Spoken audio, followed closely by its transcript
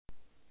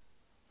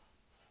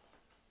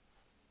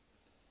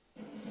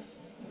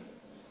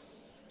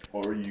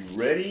Are you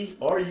ready?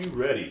 Are you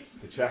ready?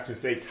 The Jackson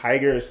State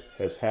Tigers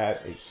has had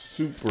a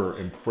super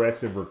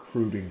impressive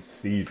recruiting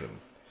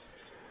season.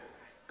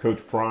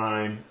 Coach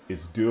Prime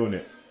is doing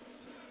it.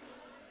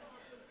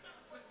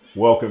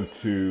 Welcome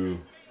to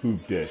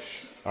Hoop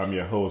Dish. I'm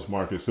your host,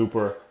 Marcus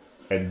Hooper.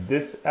 And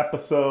this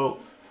episode,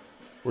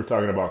 we're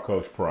talking about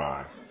Coach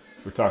Prime.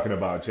 We're talking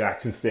about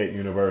Jackson State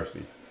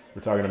University.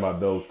 We're talking about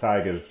those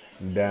Tigers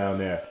down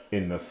there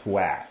in the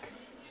SWAC.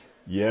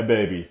 Yeah,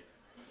 baby.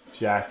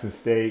 Jackson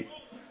State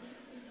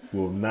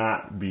will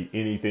not be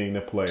anything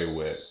to play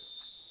with.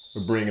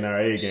 We're bringing our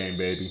A game,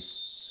 baby.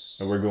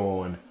 And we're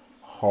going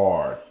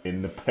hard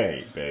in the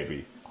paint,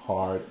 baby.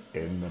 Hard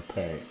in the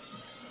paint.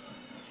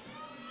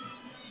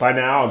 By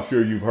now, I'm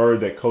sure you've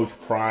heard that Coach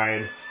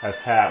Prime has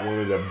had one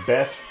of the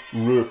best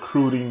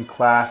recruiting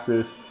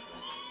classes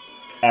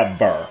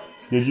ever.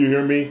 Did you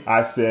hear me?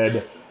 I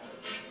said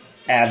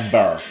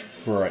ever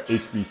for an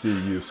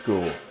HBCU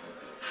school,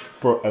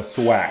 for a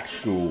SWAC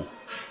school.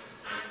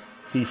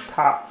 He's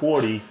top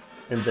 40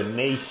 in the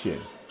nation.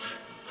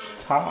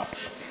 Top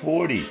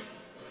 40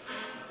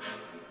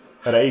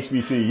 at a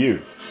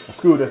HBCU, a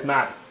school that's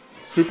not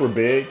super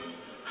big,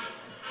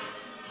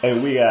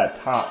 and we got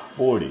top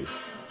 40.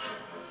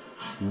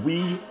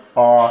 We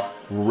are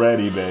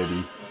ready,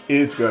 baby.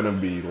 It's gonna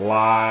be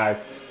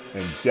live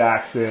in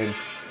Jackson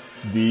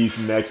these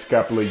next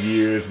couple of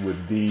years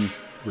with these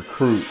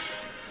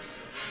recruits.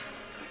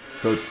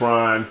 Coach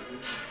Prime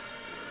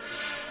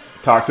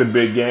talks a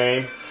big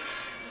game,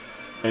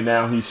 and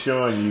now he's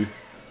showing you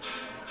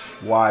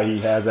why he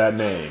has that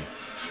name,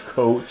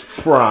 Coach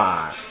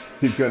Prime.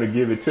 He's going to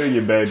give it to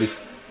you, baby.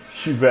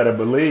 You better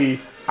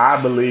believe. I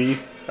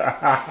believe.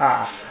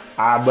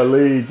 I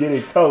believe. Get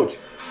it, Coach.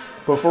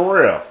 But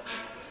for real,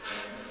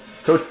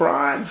 Coach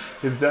Prime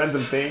has done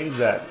some things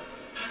that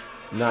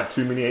not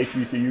too many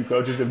HBCU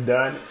coaches have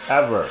done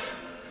ever.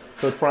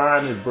 Coach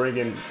Prime is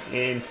bringing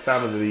in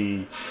some of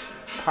the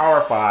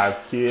Power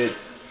 5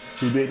 kids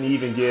who didn't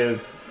even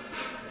give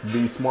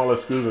these smaller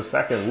schools a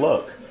second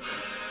look.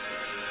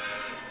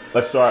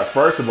 Let's start,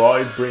 first of all,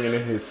 he's bringing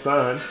in his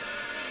son,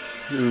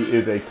 who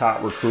is a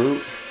top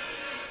recruit.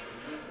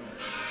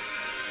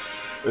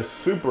 A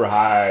super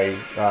high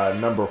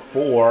number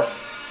 4.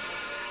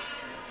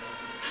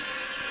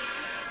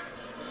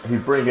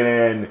 He's bringing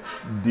in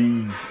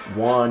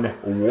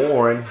D1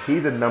 Warren.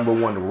 He's a number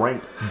 1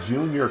 ranked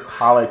junior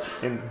college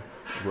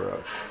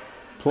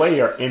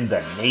player in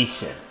the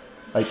nation.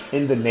 Like,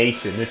 in the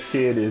nation. This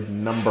kid is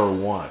number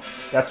 1.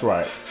 That's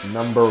right,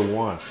 number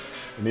 1.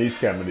 And he's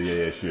coming to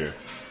the issue.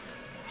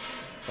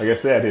 Like I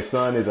said, his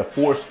son is a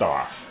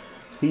 4-star.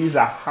 He's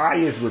the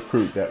highest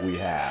recruit that we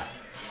have.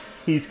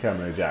 He's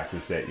coming to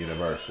Jackson State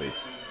University.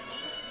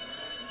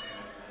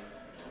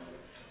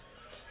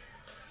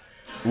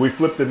 We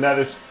flipped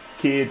another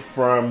kid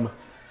from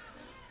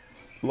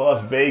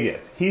Las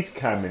Vegas. He's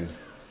coming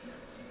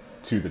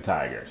to the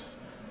Tigers.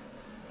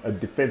 A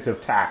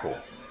defensive tackle.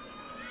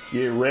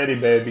 Get ready,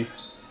 baby.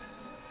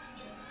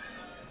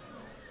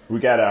 We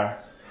got a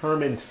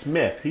Herman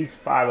Smith. He's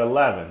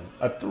 5'11",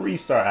 a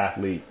 3-star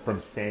athlete from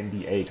San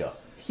Diego.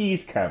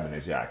 He's coming to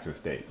Jackson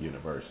State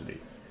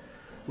University.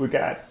 We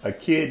got a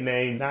kid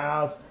named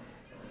Niles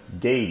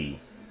Gady.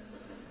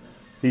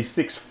 He's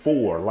 6'4",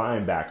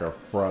 linebacker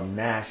from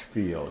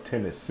Nashville,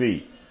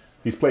 Tennessee.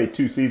 He's played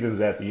 2 seasons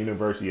at the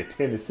University of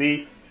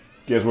Tennessee.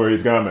 Guess where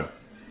he's coming?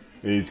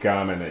 He's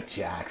coming to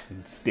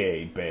Jackson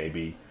State,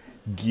 baby.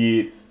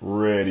 Get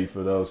ready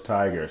for those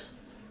Tigers.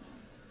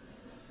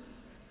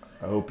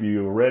 I hope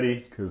you're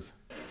ready, because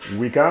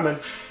we coming.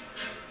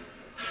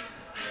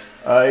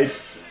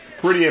 It's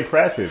pretty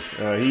impressive.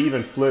 He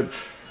even flipped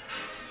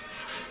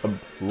a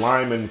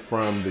lineman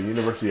from the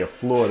University of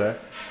Florida.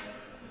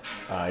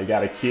 He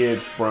got a kid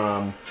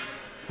from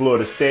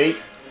Florida State,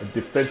 a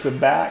defensive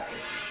back.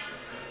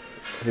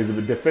 His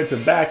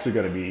defensive backs are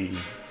going to be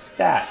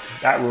stacked.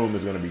 That room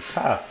is going to be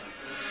tough.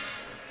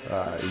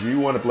 If you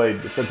want to play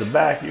defensive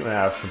back, you're going to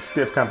have some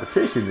stiff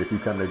competition if you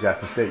come to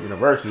Jackson State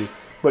University.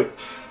 But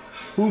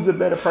who's a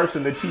better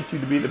person to teach you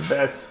to be the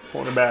best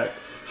cornerback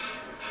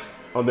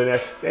on the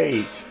next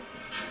stage?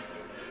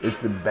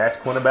 It's the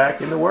best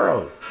cornerback in the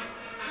world.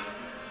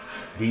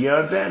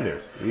 Deion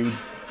Sanders. He's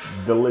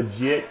the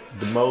legit,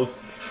 the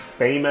most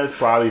famous,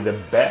 probably the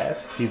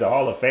best. He's a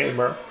Hall of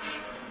Famer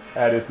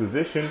at his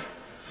position.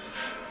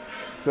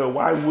 So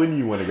why wouldn't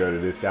you want to go to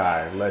this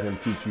guy and let him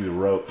teach you the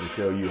ropes and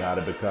show you how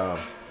to become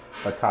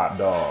a top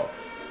dog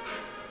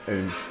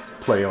and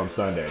play on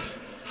Sundays?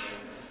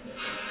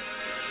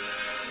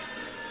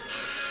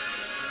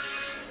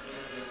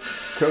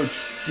 Coach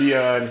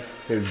Deion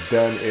has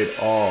done it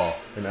all,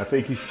 and I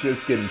think he's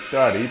just getting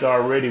started. He's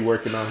already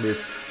working on his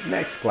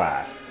next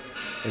class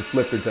and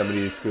flipping some of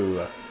these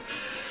schools.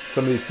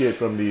 Some of these kids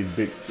from these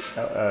big.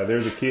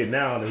 There's a kid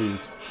now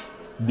who's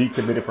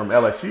decommitted from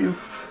LSU.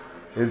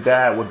 His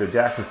dad went to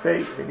Jackson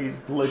State, and he's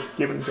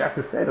giving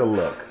Jackson State a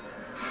look.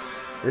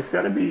 It's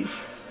going to be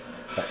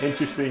an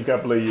interesting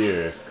couple of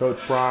years. Coach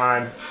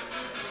Prime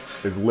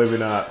is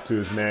living up to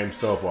his name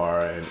so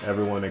far, and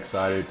everyone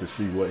excited to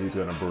see what he's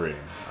going to bring.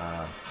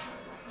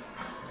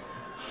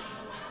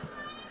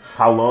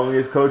 How long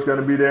is Coach going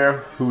to be there?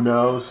 Who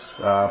knows?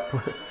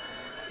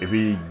 If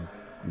he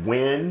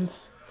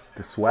wins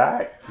the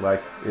SWAC,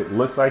 like it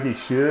looks like he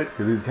should,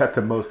 because he's got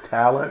the most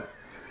talent,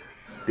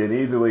 then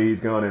easily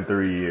he's gone in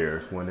 3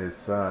 years when his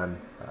son,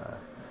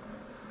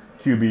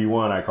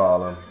 QB1 I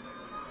call him,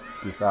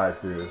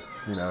 decides to,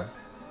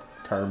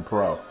 turn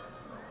pro.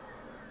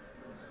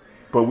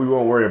 But we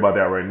won't worry about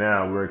that right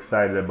now. We're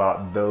excited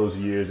about those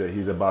years that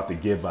he's about to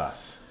give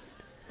us.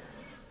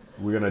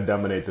 We're going to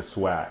dominate the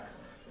SWAC.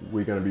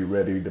 We're going to be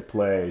ready to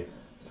play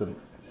some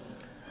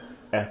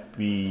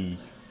FB5,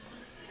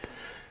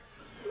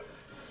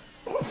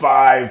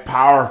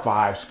 Power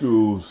 5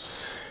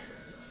 schools.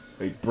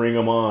 They bring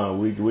them on.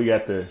 We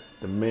got the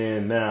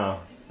men now.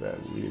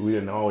 That we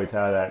didn't always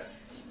have that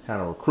kind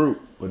of recruit,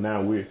 but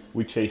now we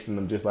chasing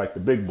them just like the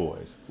big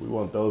boys. We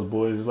want those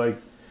boys just like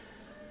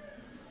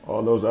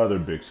all those other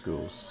big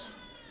schools.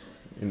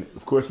 And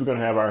of course, we're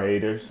gonna have our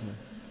haters.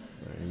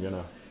 We're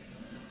gonna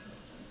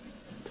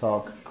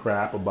talk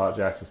crap about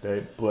Jackson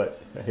State,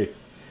 but hey,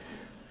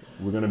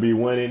 we're gonna be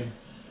winning,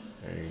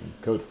 and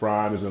Coach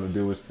Prime is gonna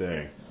do his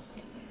thing.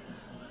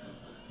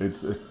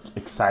 It's an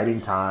exciting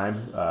time.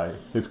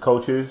 His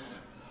coaches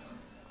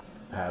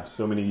have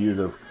so many years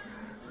of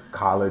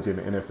college and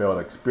NFL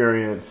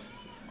experience.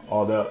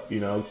 Although,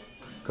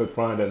 Coach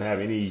Prime doesn't have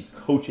any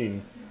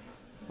coaching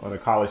on a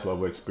college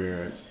level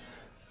experience,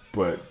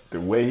 but the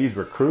way he's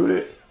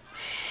recruited,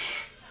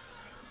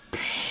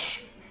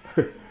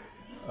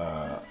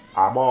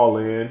 I'm all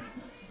in.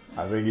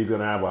 I think he's going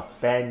to have a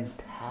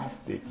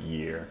fantastic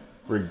year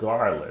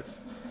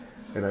regardless.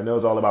 And I know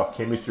it's all about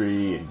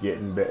chemistry and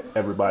getting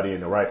everybody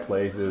in the right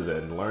places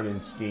and learning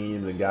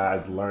schemes and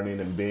guys learning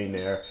and being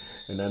there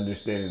and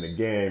understanding the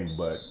game.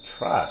 But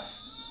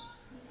trust,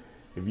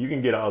 if you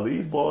can get all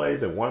these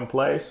boys at one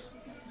place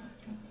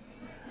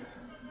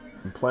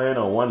and playing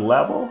on one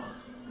level,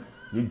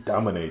 you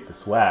dominate the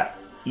SWAC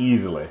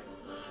easily.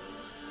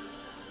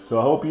 So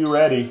I hope you're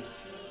ready,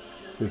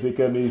 because here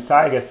come these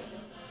Tigers.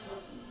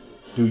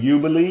 Do you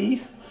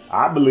believe?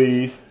 I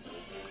believe,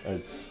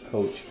 as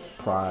Coach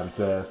Prime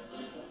says.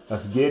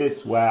 Let's get it,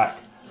 SWAC.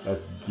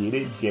 Let's get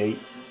it,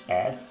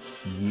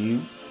 JSU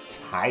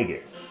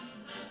Tigers.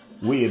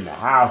 We in the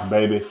house,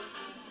 baby.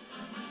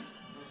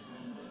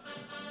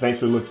 Thanks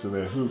for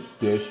listening to Hoop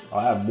Dish.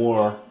 I'll have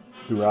more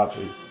throughout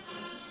the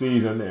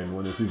season and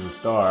when the season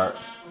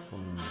starts,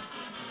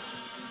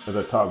 as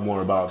I talk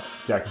more about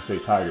Jackson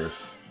State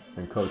Tigers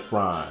and Coach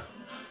Prime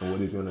and what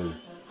he's going to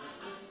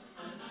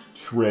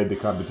shred the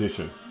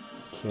competition.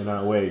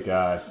 Cannot wait,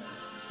 guys.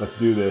 Let's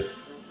do this.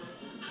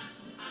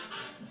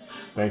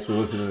 Thanks for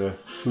listening to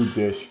Hoop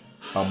Dish.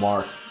 I'm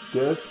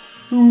Marcus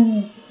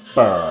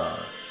Hooper.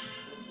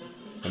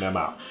 And I'm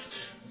out.